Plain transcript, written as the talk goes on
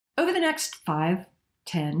Over the next 5,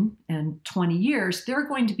 10, and 20 years, there are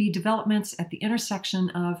going to be developments at the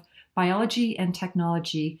intersection of biology and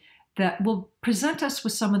technology that will present us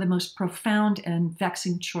with some of the most profound and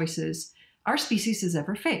vexing choices our species has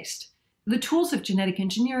ever faced. The tools of genetic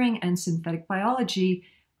engineering and synthetic biology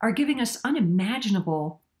are giving us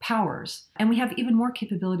unimaginable powers, and we have even more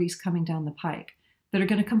capabilities coming down the pike that are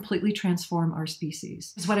going to completely transform our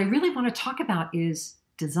species. So what I really want to talk about is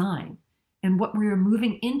design. And what we're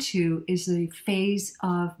moving into is a phase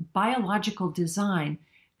of biological design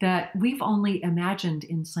that we've only imagined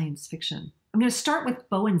in science fiction. I'm going to start with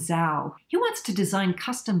Bowen Zhao. He wants to design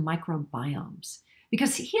custom microbiomes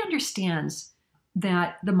because he understands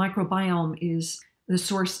that the microbiome is the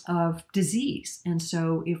source of disease. And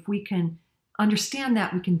so if we can understand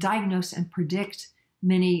that, we can diagnose and predict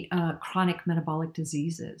many chronic metabolic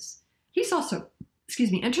diseases. He's also,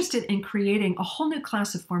 interested in creating a whole new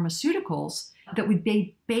class of pharmaceuticals that would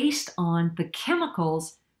be based on the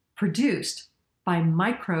chemicals produced by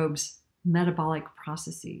microbes' metabolic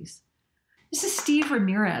processes. This is Steve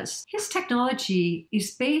Ramirez. His technology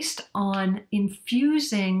is based on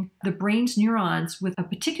infusing the brain's neurons with a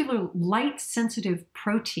particular light-sensitive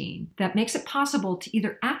protein that makes it possible to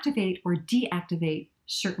either activate or deactivate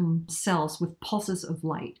certain cells with pulses of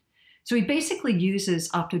light. So he basically uses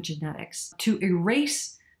optogenetics to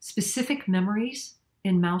erase specific memories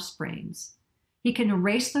in mouse brains. He can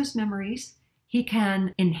erase those memories. He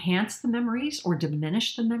can enhance the memories or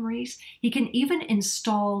diminish the memories. He can even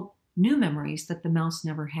install new memories that the mouse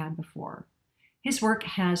never had before. His work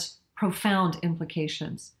has profound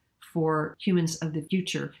implications for humans of the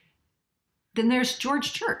future. Then there's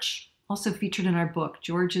George Church, also featured in our book.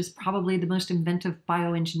 George is probably the most inventive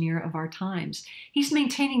bioengineer of our times. He's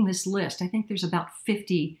maintaining this list. I think there's about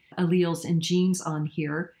 50 alleles and genes on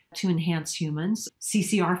here to enhance humans.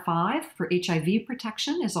 CCR5 for HIV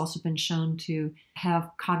protection has also been shown to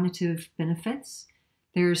have cognitive benefits.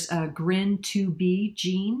 There's a GRIN2B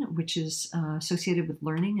gene, which is associated with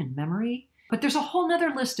learning and memory. But there's a whole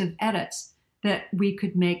nother list of edits that we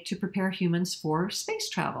could make to prepare humans for space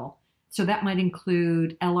travel. So that might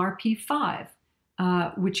include LRP5,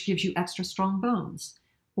 which gives you extra strong bones.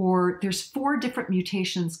 Or there's 4 different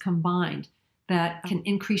mutations combined that can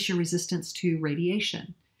increase your resistance to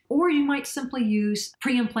radiation. Or you might simply use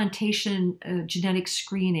pre-implantation genetic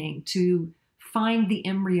screening to find the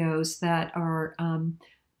embryos that are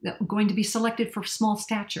going to be selected for small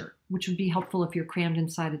stature, which would be helpful if you're crammed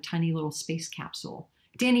inside a tiny little space capsule.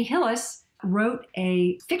 Danny Hillis wrote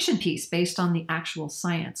a fiction piece based on the actual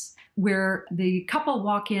science, where the couple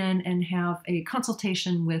walk in and have a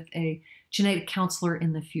consultation with a genetic counselor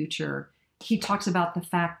in the future. He talks about the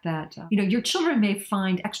fact that, your children may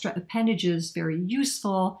find extra appendages very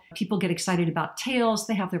useful. People get excited about tails.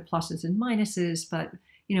 They have their pluses and minuses, but,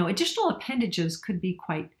 additional appendages could be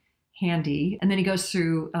quite handy. And then he goes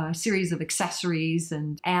through a series of accessories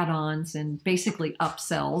and add-ons and basically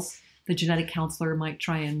upsells the genetic counselor might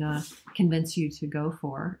try and convince you to go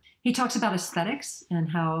for. He talks about aesthetics and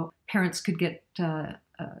how parents could get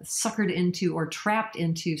suckered into or trapped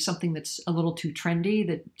into something that's a little too trendy,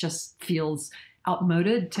 that just feels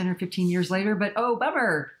outmoded 10 or 15 years later. But oh,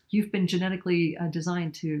 bummer, you've been genetically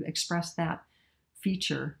designed to express that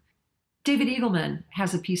feature. David Eagleman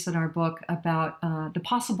has a piece in our book about the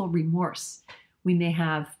possible remorse we may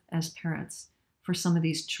have as parents for some of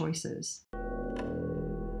these choices.